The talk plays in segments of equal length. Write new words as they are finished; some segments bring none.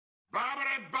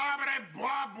Bobbity, bobbity,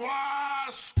 bob,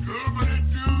 bob,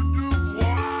 scoobity-doo-doo,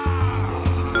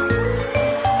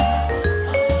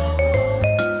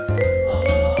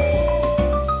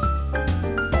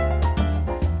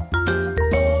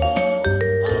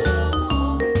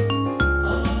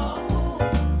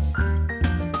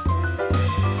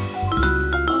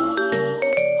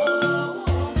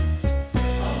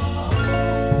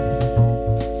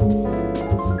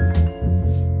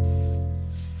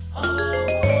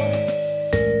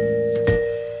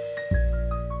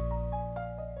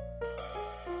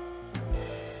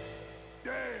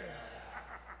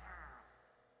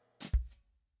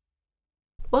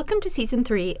 Welcome to Season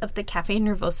 3 of the Cafe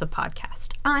Nervosa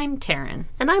podcast. I'm Taryn.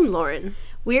 And I'm Lauren.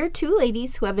 We're two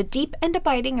ladies who have a deep and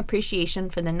abiding appreciation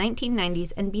for the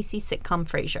 1990s NBC sitcom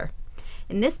Frasier.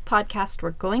 In this podcast,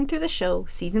 we're going through the show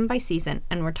season by season,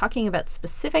 and we're talking about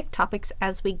specific topics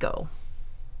as we go.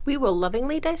 We will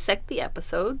lovingly dissect the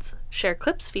episodes, share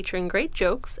clips featuring great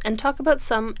jokes, and talk about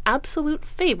some absolute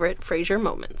favorite Frasier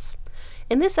moments.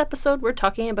 In this episode, we're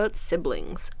talking about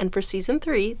siblings, and for Season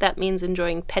 3, that means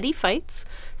enjoying petty fights,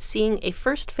 seeing a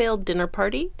first failed dinner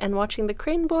party, and watching the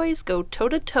Crane Boys go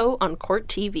toe-to-toe on court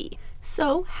TV.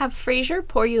 So, have Frasier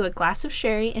pour you a glass of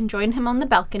sherry and join him on the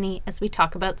balcony as we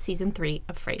talk about Season 3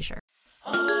 of Frasier.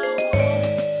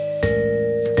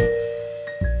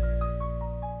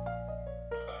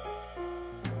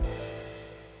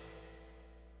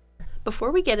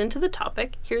 Before we get into the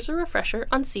topic, here's a refresher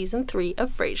on Season 3 of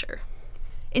Frasier.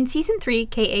 In Season 3,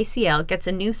 KACL gets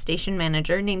a new station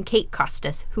manager named Kate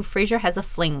Costas, who Frasier has a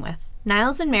fling with.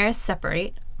 Niles and Maris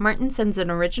separate, Martin sends an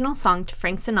original song to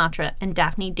Frank Sinatra, and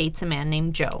Daphne dates a man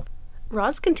named Joe.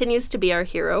 Roz continues to be our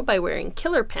hero by wearing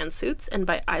killer pantsuits and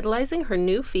by idolizing her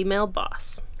new female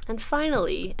boss. And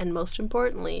finally, and most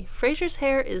importantly, Frasier's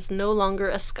hair is no longer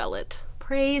a skullet.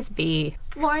 Praise be.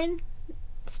 Lauren,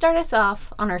 start us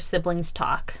off on our siblings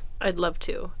talk. I'd love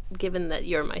to. Given that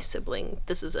you're my sibling,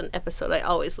 this is an episode I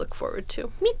always look forward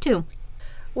to. Me too.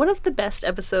 One of the best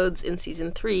episodes in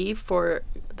Season 3 for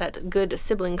that good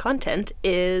sibling content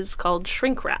is called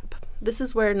Shrink Wrap. This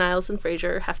is where Niles and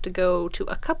Frasier have to go to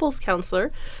a couples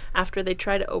counselor after they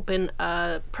try to open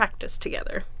a practice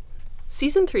together.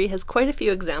 Season 3 has quite a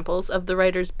few examples of the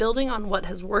writers building on what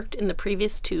has worked in the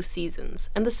previous two seasons,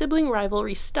 and the sibling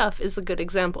rivalry stuff is a good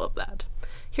example of that.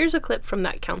 Here's a clip from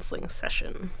that counseling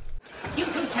session. You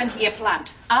two tend to your plant.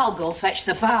 I'll go fetch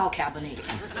the file cabinet.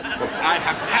 I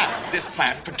have had this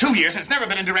plant for 2 years and it's never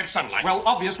been in direct sunlight. Well,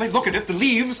 obviously, look at it. The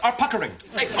leaves are puckering.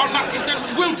 They are not.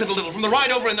 They're wilted a little from the ride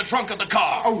over in the trunk of the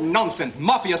car. Oh, nonsense.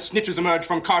 Mafia snitches emerge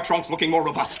from car trunks looking more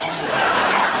robust. This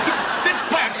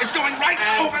plant is going right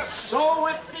over. So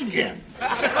it begins.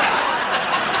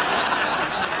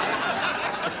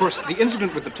 Of course, the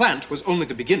incident with the plant was only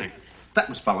the beginning. That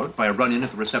was followed by a run-in at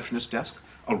the receptionist's desk,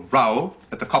 a row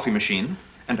at the coffee machine,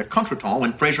 and a contretemps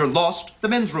when Frasier lost the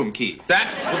men's room key.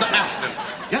 That was an accident.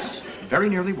 Yes, very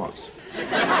nearly was.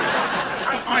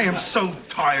 I am so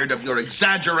tired of your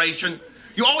exaggeration.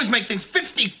 You always make things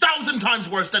 50,000 times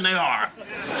worse than they are.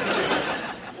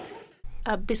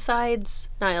 Besides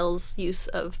Niles' use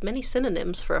of many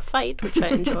synonyms for a fight, which I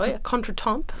enjoy, a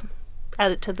contretemps,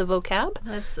 add it to the vocab.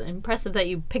 That's impressive that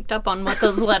you picked up on what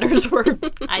those letters were.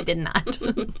 I did not.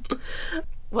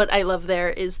 What I love there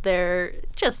is their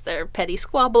petty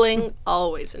squabbling,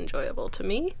 always enjoyable to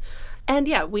me. And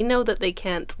yeah, we know that they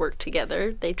can't work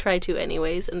together. They try to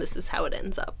anyways, and this is how it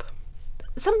ends up.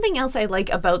 Something else I like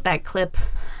about that clip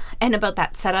and about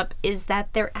that setup is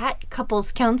that they're at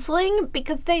couples counseling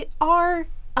because they are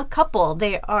a couple.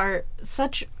 They are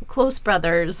such close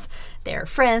brothers. They're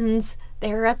friends.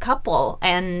 They're a couple.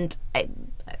 And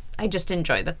I just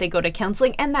enjoy that they go to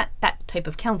counseling, and that type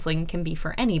of counseling can be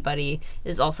for anybody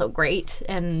is also great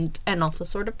and also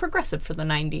sort of progressive for the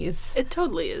 90s. It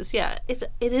totally is, yeah. It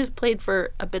is played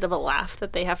for a bit of a laugh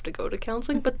that they have to go to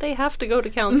counseling, but they have to go to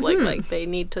counseling. Mm-hmm. Like, they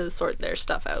need to sort their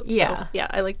stuff out. Yeah. So, yeah,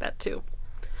 I like that too.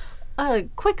 A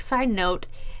quick side note,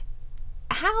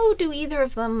 how do either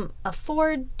of them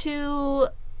afford to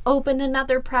open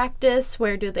another practice?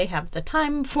 Where do they have the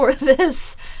time for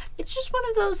this? It's just one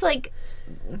of those, like,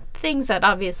 things that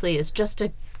obviously is just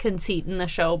a conceit in the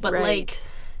show, but right. Like,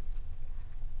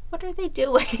 what are they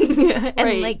doing? And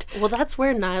right. Like, well, that's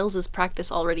where Niles'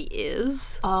 practice already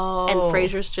is. oh, And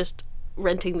Frasier's just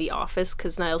renting the office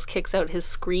because Niles kicks out his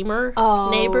screamer oh,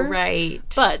 neighbor. right.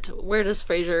 But where does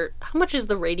Frasier, how much is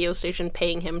the radio station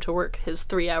paying him to work his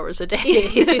 3 hours a day?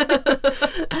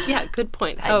 Yeah, good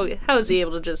point. How is he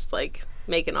able to just, like,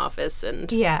 make an office and...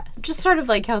 Yeah, just sort of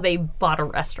like how they bought a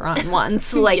restaurant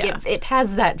once. Like, Yeah. it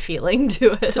has that feeling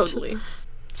to it. Totally.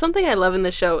 Something I love in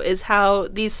the show is how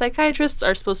these psychiatrists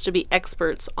are supposed to be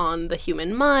experts on the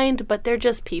human mind, but they're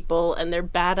just people and they're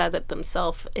bad at it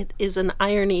themselves. It is an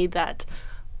irony that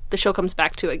the show comes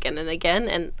back to again and again,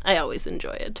 and I always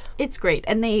enjoy it. It's great,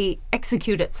 and they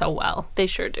execute it so well. They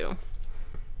sure do.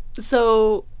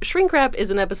 So, Shrink Wrap is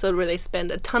an episode where they spend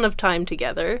a ton of time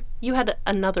together. You had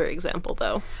another example,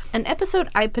 though. An episode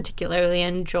I particularly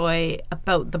enjoy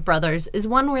about the brothers is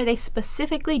one where they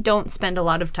specifically don't spend a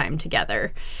lot of time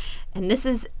together. And this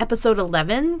is episode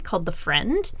 11, called The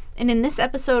Friend. And in this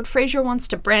episode, Frasier wants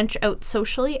to branch out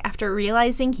socially after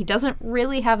realizing he doesn't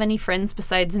really have any friends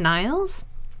besides Niles.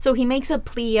 So he makes a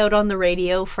plea out on the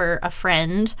radio for a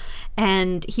friend,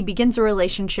 and he begins a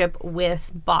relationship with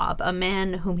Bob, a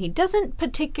man whom he doesn't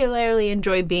particularly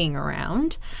enjoy being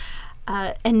around.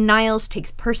 And Niles takes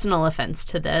personal offense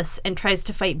to this and tries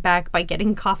to fight back by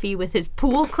getting coffee with his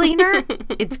pool cleaner.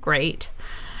 It's great.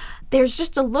 There's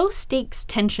just a low-stakes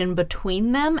tension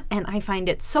between them, and I find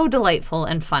it so delightful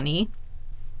and funny.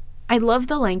 I love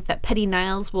the length that Petty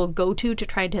Niles will go to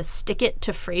try to stick it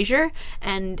to Frasier,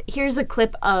 and here's a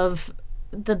clip of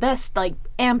the best,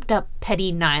 amped up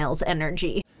Petty Niles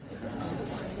energy.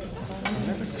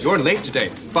 You're late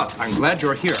today, but I'm glad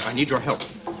you're here. I need your help.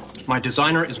 My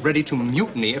designer is ready to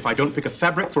mutiny if I don't pick a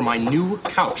fabric for my new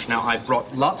couch. Now, I've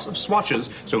brought lots of swatches,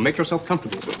 so make yourself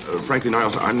comfortable. Frankly,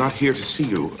 Niles, I'm not here to see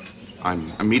you.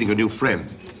 I'm meeting a new friend.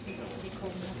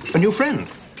 A new friend?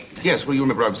 Yes, well, you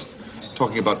remember I was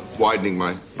talking about widening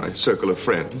my circle of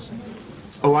friends.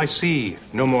 Oh, I see.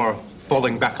 No more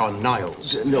falling back on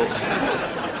Niles. No.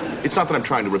 It's not that I'm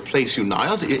trying to replace you,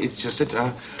 Niles. It's just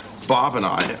that Bob and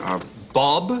I are...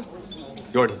 Bob?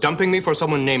 You're dumping me for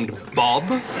someone named Bob?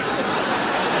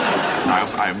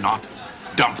 Niles, I am not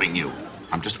dumping you.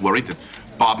 I'm just worried that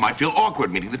Bob might feel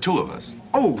awkward meeting the two of us.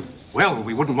 Oh, well,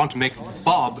 we wouldn't want to make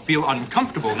Bob feel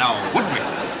uncomfortable now, would we?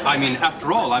 I mean,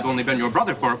 after all, I've only been your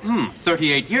brother for,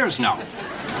 38 years now.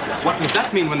 What does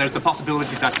that mean when there's the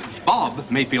possibility that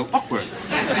Bob may feel awkward?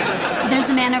 There's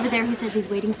a man over there who says he's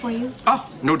waiting for you. Ah,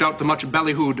 no doubt the much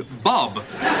ballyhooed Bob.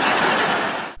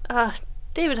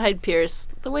 David Hyde Pierce,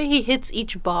 the way he hits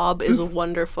each Bob is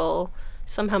wonderful.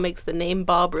 Somehow makes the name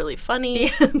Bob really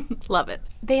funny. Love it.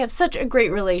 They have such a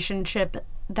great relationship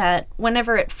that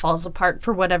whenever it falls apart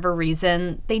for whatever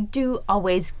reason, they do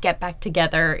always get back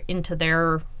together into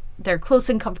their close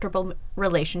and comfortable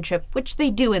relationship, which they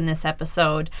do in this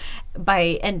episode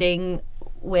by ending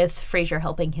with Frasier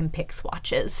helping him pick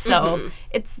swatches. So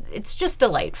it's just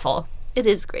delightful. It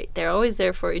is great. They're always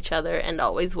there for each other and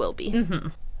always will be. Mm-hmm.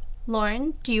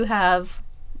 Lauren, do you have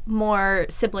more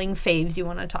sibling faves you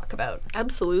want to talk about?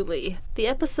 Absolutely. The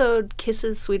episode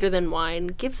Kisses Sweeter Than Wine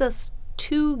gives us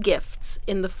two gifts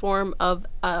in the form of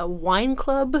a wine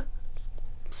club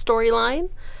storyline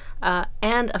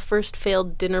and a first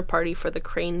failed dinner party for the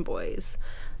Crane Boys.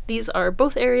 These are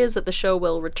both areas that the show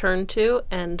will return to,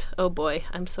 and oh boy,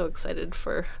 I'm so excited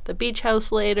for the beach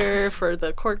house later, for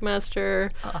the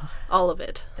Corkmaster, all of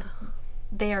it.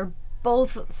 They are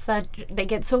both they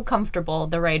get so comfortable,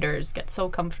 the writers get so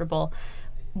comfortable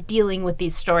dealing with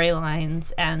these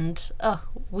storylines, and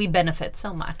we benefit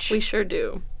so much. We sure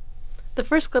do. The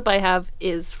first clip I have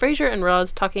is Frasier and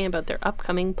Roz talking about their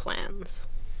upcoming plans.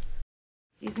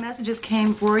 These messages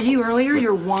came for you earlier.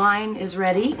 Your wine is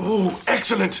ready. Oh,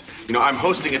 excellent. You know, I'm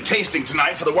hosting a tasting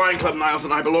tonight for the wine club Niles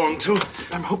and I belong to.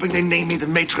 I'm hoping they name me the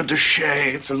maitre de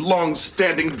chez. It's a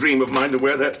long-standing dream of mine to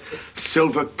wear that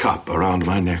silver cup around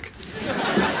my neck.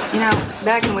 You know,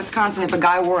 back in Wisconsin, if a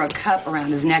guy wore a cup around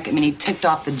his neck, it meant he ticked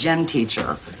off the gym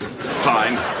teacher.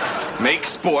 Fine. Make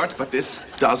sport, but this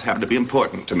does happen to be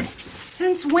important to me.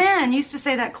 Since when? Used to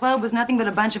say that club was nothing but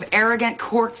a bunch of arrogant,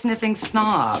 cork-sniffing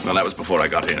snobs. Well, that was before I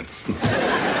got in.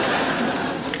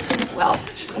 Well,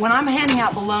 when I'm handing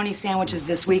out bologna sandwiches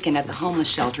this weekend at the homeless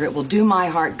shelter, it will do my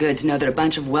heart good to know that a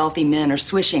bunch of wealthy men are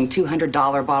swishing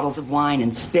 $200 bottles of wine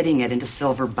and spitting it into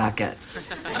silver buckets.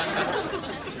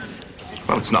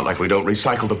 Well, it's not like we don't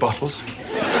recycle the bottles.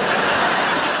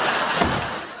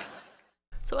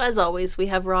 So as always, we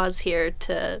have Roz here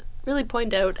to really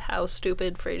point out how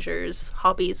stupid Frasier's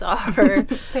hobbies are.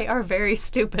 They are very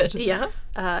stupid. Yeah.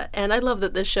 And I love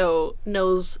that the show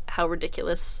knows how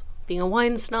ridiculous being a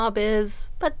wine snob is,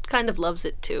 but kind of loves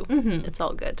it too. Mm-hmm. It's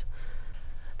all good.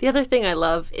 The other thing I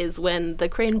love is when the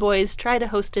Crane Boys try to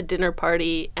host a dinner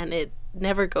party and it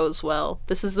never goes well.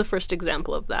 This is the first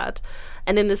example of that.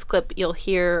 And in this clip, you'll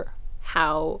hear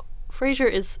how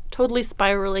Frasier is totally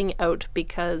spiraling out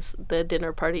because the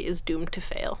dinner party is doomed to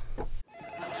fail.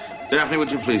 Daphne,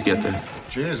 would you please get there?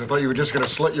 Jeez, I thought you were just going to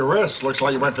slit your wrist. Looks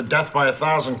like you went for death by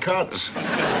 1,000 cuts.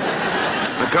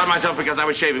 I cut myself because I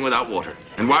was shaving without water.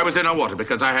 And why was there no water?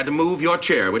 Because I had to move your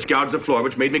chair, which gouges the floor,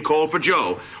 which made me call for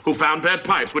Joe, who found bad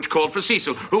pipes, which called for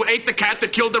Cecil, who ate the cat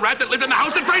that killed the rat that lived in the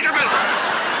house that Fraser built.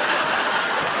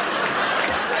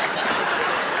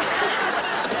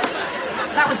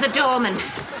 That was the doorman.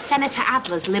 Senator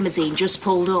Adler's limousine just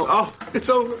pulled up. Oh, it's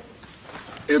over.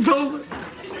 It's over.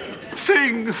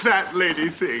 Sing, fat lady,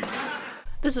 sing.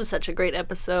 This is such a great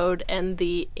episode, and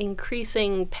the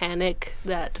increasing panic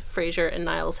that Frasier and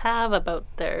Niles have about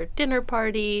their dinner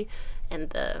party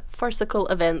and the farcical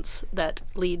events that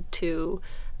lead to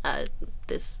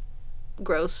this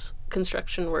gross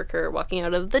construction worker walking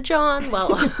out of the John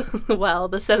while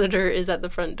the senator is at the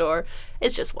front door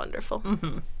is just wonderful.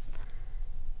 Mm-hmm.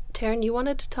 Taryn, you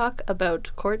wanted to talk about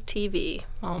Court TV.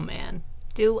 Oh man,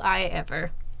 do I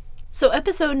ever. So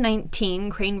episode 19,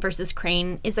 Crane vs.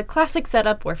 Crane, is a classic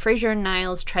setup where Frasier and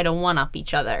Niles try to one-up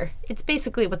each other. It's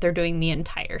basically what they're doing the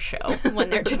entire show when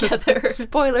they're together.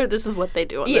 Spoiler, this is what they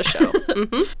do on the show.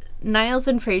 Mm-hmm. Niles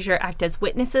and Frasier act as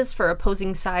witnesses for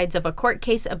opposing sides of a court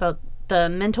case about the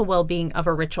mental well-being of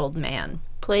a rich old man.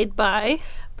 Played by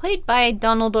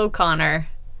Donald O'Connor.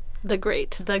 The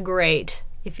Great. The Great.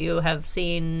 If you have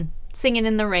seen Singin'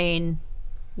 in the Rain,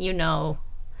 you know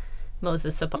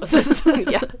Moses Supposes.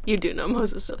 Yeah, you do know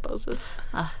Moses Supposes.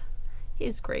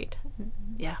 He's great.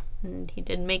 Yeah. And he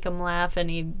did make him laugh, and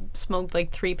he smoked like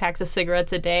 3 packs of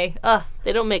cigarettes a day.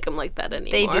 They don't make him like that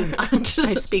anymore. They do not.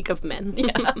 I speak of men.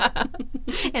 Yeah.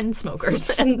 And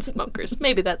smokers. And smokers.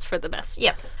 Maybe that's for the best.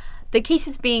 Yeah. The case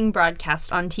is being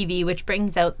broadcast on TV, which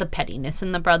brings out the pettiness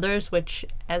in the brothers, which,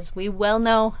 as we well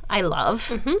know, I love.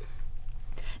 Mm-hmm.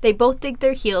 They both dig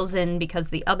their heels in because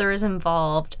the other is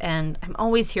involved, and I'm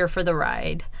always here for the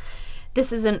ride.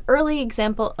 This is an early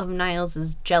example of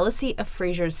Niles' jealousy of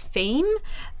Frasier's fame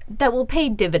that will pay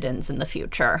dividends in the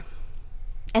future.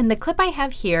 And the clip I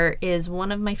have here is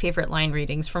one of my favorite line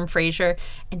readings from Frasier,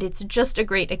 and it's just a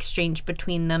great exchange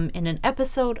between them in an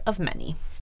episode of many.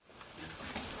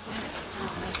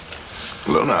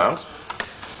 Hello, Niles.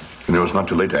 You know it's not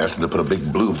too late to ask them to put a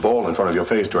big blue ball in front of your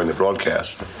face during the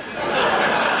broadcast.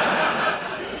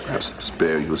 Perhaps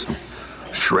spare you some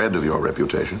shred of your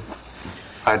reputation.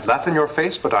 I'd laugh in your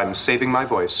face, but I'm saving my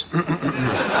voice.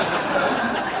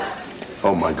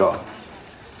 Oh, my God.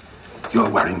 You're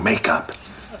wearing makeup.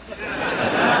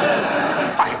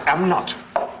 I am not.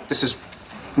 This is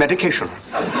medication.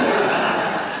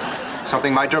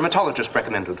 Something my dermatologist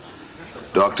recommended.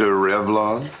 Dr.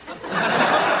 Revlon?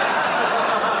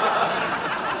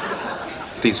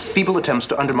 These feeble attempts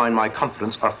to undermine my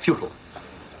confidence are futile.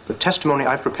 The testimony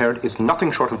I've prepared is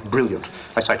nothing short of brilliant.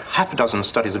 I cite half a dozen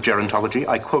studies of gerontology.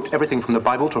 I quote everything from the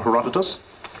Bible to Herodotus.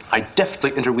 I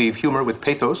deftly interweave humor with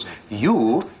pathos.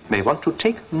 You may want to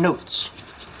take notes.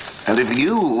 And if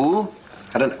you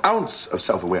had an ounce of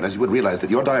self-awareness, you would realize that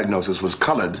your diagnosis was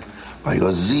colored by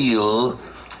your zeal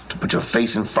to put your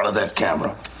face in front of that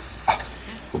camera.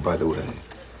 Oh, by the way,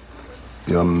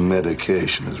 your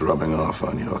medication is rubbing off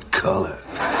on your color.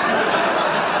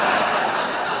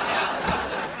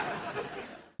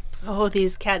 Oh,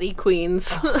 these catty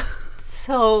queens.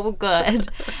 So good.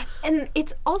 And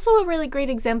it's also a really great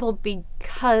example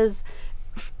because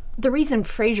the reason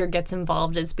Frasier gets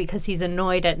involved is because he's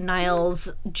annoyed at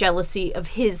Niles' jealousy of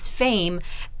his fame,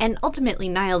 and ultimately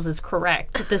Niles is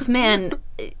correct. This man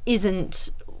isn't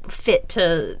fit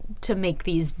to make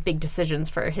these big decisions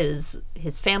for his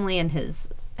family and his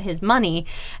money.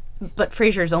 But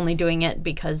Frasier's only doing it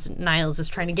because Niles is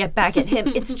trying to get back at him.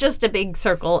 It's just a big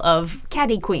circle of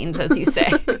catty queens, as you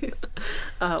say.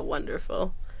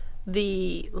 Wonderful.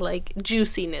 The,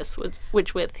 juiciness with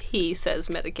which he says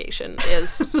medication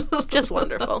is just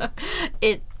wonderful.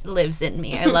 It lives in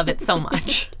me. I love it so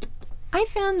much. I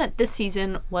found that this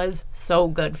season was so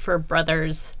good for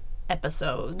brothers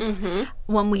episodes. Mm-hmm.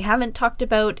 One we haven't talked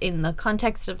about in the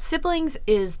context of siblings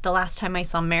is The Last Time I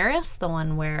Saw Maris, the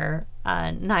one where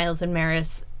Niles and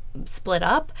Maris split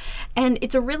up. And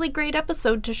it's a really great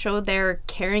episode to show their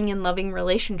caring and loving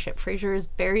relationship. Frasier is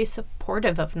very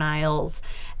supportive of Niles,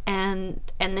 and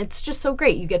it's just so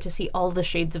great. You get to see all the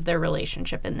shades of their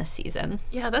relationship in this season.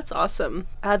 Yeah, that's awesome.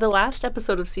 The last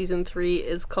episode of season 3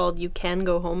 is called You Can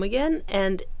Go Home Again,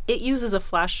 and it uses a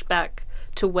flashback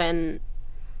to when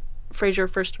Frasier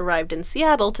first arrived in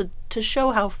Seattle to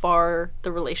show how far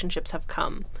the relationships have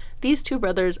come. These two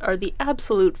brothers are the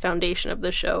absolute foundation of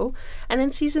the show, and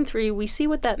in season 3 we see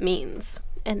what that means.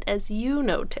 And as you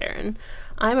know, Taryn,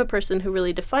 I'm a person who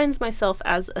really defines myself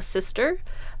as a sister,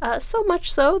 so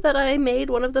much so that I made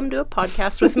one of them do a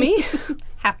podcast with me.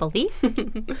 Happily.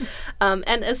 And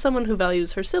as someone who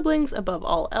values her siblings above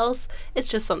all else, it's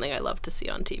just something I love to see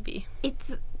on TV.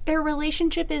 It's their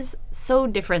relationship is so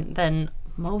different than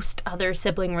most other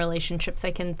sibling relationships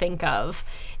I can think of.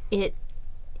 It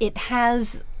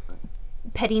has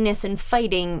pettiness and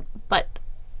fighting, but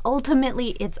ultimately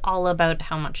it's all about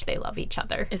how much they love each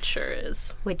other. It sure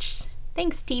is. Which,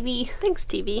 thanks, TV. Thanks,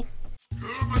 TV.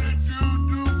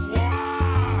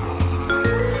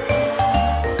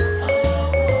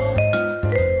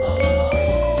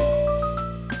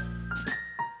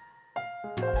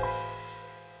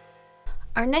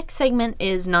 Our next segment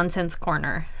is Nonsense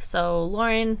Corner. So,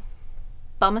 Lauren,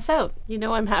 bum us out. You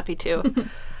know I'm happy to.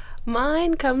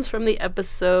 Mine comes from the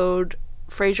episode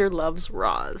Frasier Loves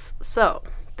Roz. So,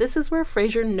 this is where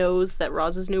Frasier knows that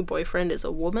Roz's new boyfriend is a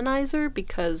womanizer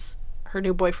because her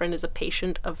new boyfriend is a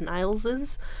patient of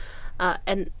Niles's.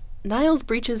 And Niles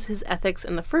breaches his ethics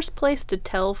in the first place to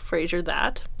tell Frasier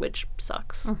that, which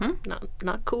sucks.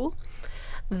 Not cool.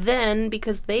 Then,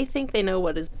 because they think they know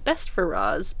what is best for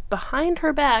Roz, behind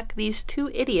her back, these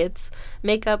two idiots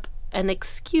make up an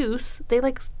excuse. They,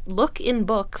 look in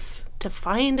books to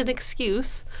find an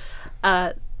excuse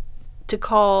to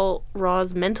call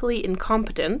Roz mentally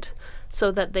incompetent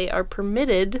so that they are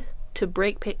permitted to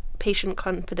break patient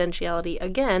confidentiality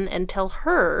again and tell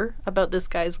her about this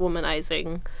guy's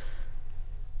womanizing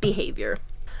behavior.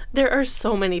 There are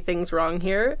so many things wrong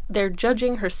here. They're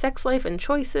judging her sex life and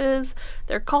choices.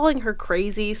 They're calling her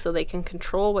crazy so they can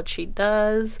control what she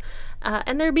does.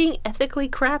 And they're being ethically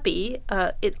crappy.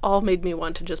 It all made me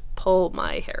want to just pull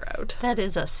my hair out. That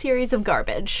is a series of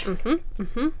garbage.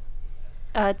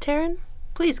 Taryn,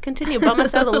 please continue. Bum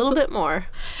us out a little bit more.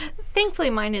 Thankfully,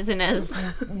 mine isn't as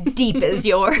deep as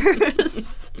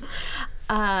yours.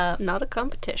 Not a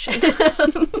competition.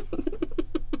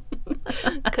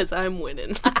 Because I'm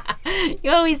winning.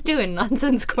 You always do in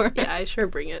Nonsense Corner. Yeah, I sure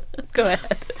bring it. Go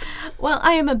ahead. Well,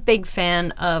 I am a big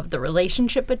fan of the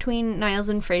relationship between Niles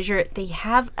and Frasier. They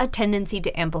have a tendency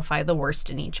to amplify the worst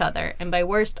in each other. And by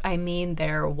worst, I mean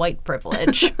their white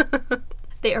privilege.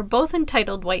 They are both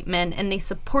entitled white men, and they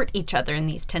support each other in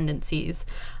these tendencies.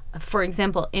 For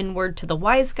example, in Word to the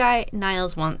Wise Guy,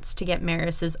 Niles wants to get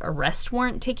Maris's arrest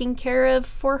warrant taken care of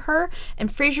for her, and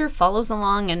Frasier follows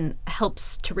along and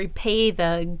helps to repay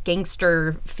the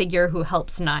gangster figure who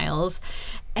helps Niles.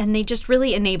 And they just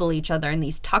really enable each other in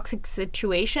these toxic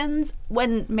situations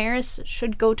when Maris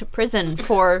should go to prison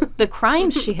for the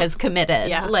crimes she has committed.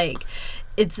 Yeah.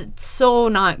 It's so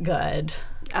not good.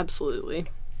 Absolutely.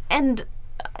 And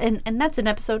that's an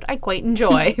episode I quite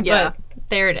enjoy. Yeah. But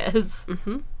there it is.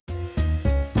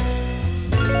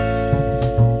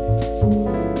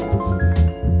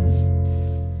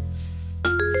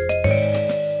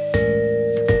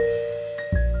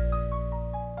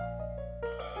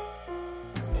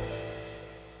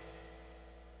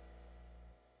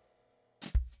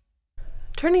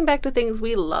 Turning back to things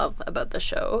we love about the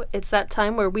show, it's that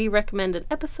time where we recommend an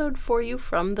episode for you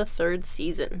from the 3rd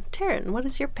season. Taryn, what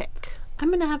is your pick? I'm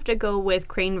going to have to go with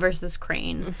Crane versus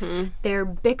Crane. They're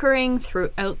bickering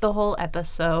throughout the whole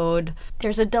episode.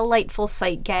 There's a delightful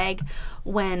sight gag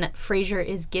when Frasier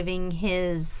is giving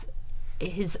his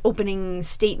opening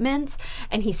statements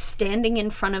and he's standing in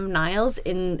front of Niles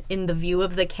in the view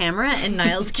of the camera, and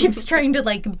Niles keeps trying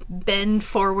to bend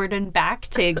forward and back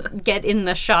to get in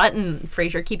the shot, and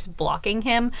Frasier keeps blocking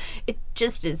him. It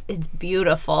just is, it's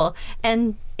beautiful,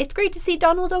 and it's great to see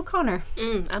Donald O'Connor.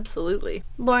 Absolutely.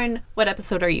 Lauren, what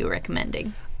episode are you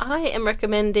recommending? I am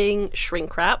recommending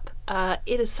Shrink Wrap.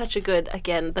 It is such a good,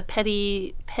 again, the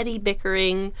petty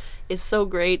bickering is so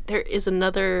great. There is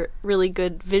another really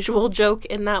good visual joke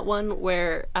in that one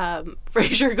where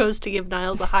Frasier goes to give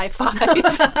Niles a high five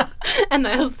and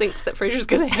Niles thinks that Frasier's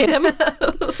going to hit him.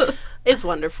 It's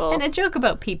wonderful. And a joke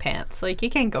about pee pants. You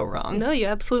can't go wrong. No, you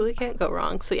absolutely can't go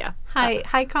wrong. So yeah.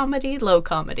 High comedy, low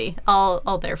comedy.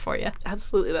 All there for you.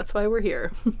 Absolutely. That's why we're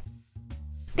here.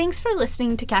 Thanks for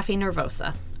listening to Cafe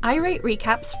Nervosa. I write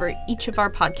recaps for each of our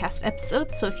podcast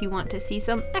episodes, so if you want to see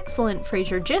some excellent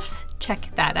Frasier GIFs, check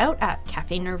that out at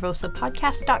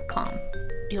cafenervosapodcast.com.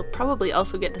 You'll probably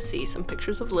also get to see some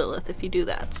pictures of Lilith if you do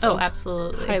that. So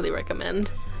absolutely. Highly recommend.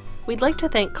 We'd like to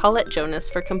thank Colette Jonas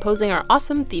for composing our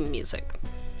awesome theme music.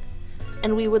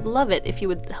 And we would love it if you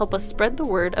would help us spread the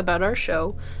word about our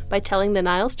show by telling the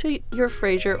Niles to your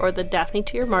Frasier or the Daphne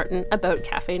to your Martin about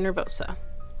Cafe Nervosa.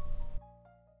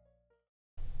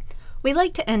 We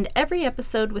like to end every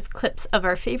episode with clips of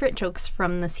our favorite jokes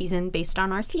from the season based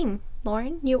on our theme.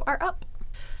 Lauren, you are up.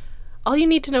 All you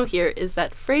need to know here is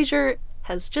that Frasier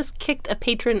has just kicked a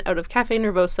patron out of Cafe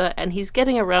Nervosa, and he's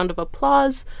getting a round of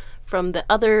applause from the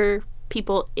other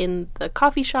people in the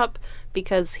coffee shop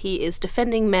because he is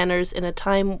defending manners in a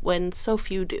time when so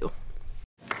few do.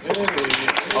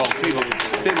 Oh, people,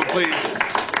 please.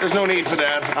 There's no need for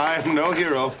that. I'm no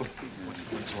hero.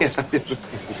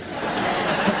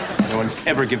 No one's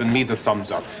ever given me the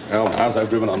thumbs up. Well, as I've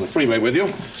driven on the freeway with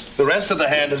you, the rest of the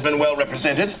hand has been well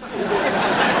represented.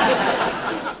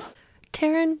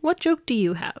 Taryn, what joke do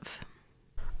you have?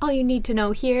 All you need to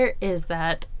know here is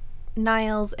that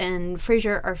Niles and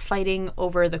Frasier are fighting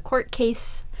over the court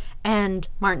case, and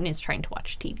Martin is trying to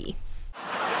watch TV.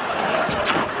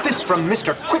 This from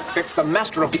Mr. Quick Fix, the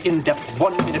master of the in-depth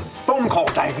 1-minute phone call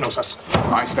diagnosis.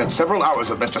 I spent several hours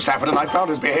with Mr. Safford, and I found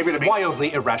his behavior to be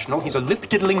Wildly irrational. He's a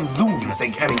lip-diddling loon. I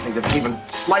think anything that's even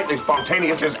slightly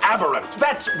spontaneous is aberrant.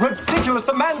 That's ridiculous.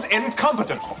 The man's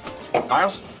incompetent.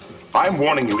 Niles, I'm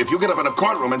warning you. If you get up in a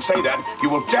courtroom and say that, you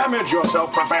will damage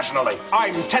yourself professionally.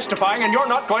 I'm testifying, and you're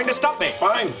not going to stop me.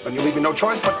 Fine. Then you leave me no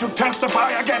choice but to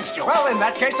testify against you. Well, in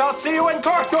that case, I'll see you in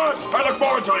court. Good. I look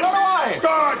forward to it. So do I.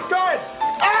 Good.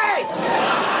 Hey!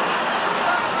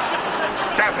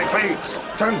 Daphne, please.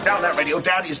 Turn down that radio.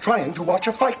 Dad is trying to watch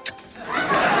a fight.